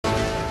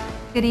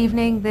Good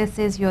evening. This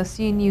is your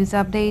C News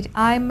Update.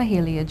 I'm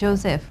Mahalia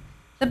Joseph.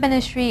 The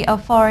Ministry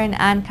of Foreign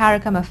and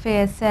CARICOM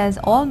Affairs says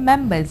all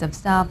members of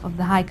staff of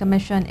the High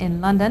Commission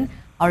in London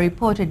are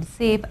reported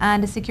safe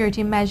and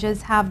security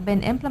measures have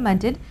been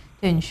implemented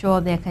to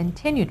ensure their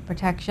continued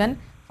protection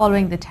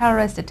following the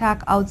terrorist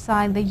attack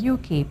outside the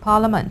UK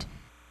Parliament.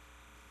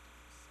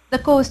 The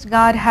Coast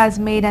Guard has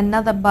made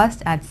another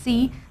bust at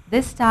sea,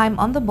 this time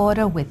on the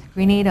border with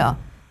Grenada.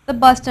 The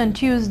bust on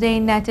Tuesday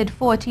netted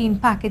 14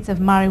 packets of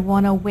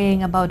marijuana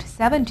weighing about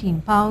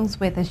 17 pounds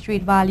with a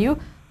street value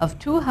of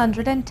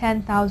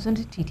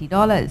 210,000 TT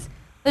dollars.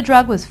 The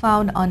drug was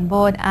found on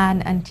board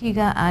an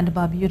Antigua and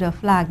Barbuda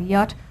flagged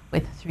yacht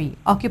with 3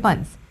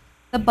 occupants.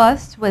 The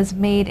bust was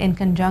made in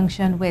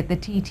conjunction with the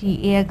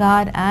TT Air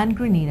Guard and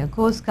Grenada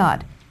Coast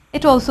Guard.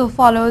 It also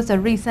follows a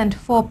recent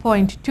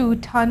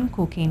 4.2-ton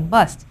cocaine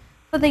bust.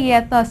 For the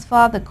year thus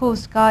far, the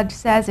Coast Guard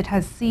says it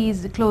has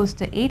seized close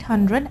to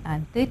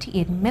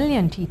 838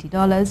 million TT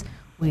dollars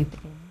worth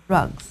in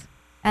drugs.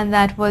 And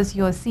that was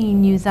your C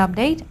News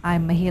Update.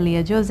 I'm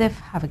Mahalia Joseph.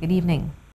 Have a good evening.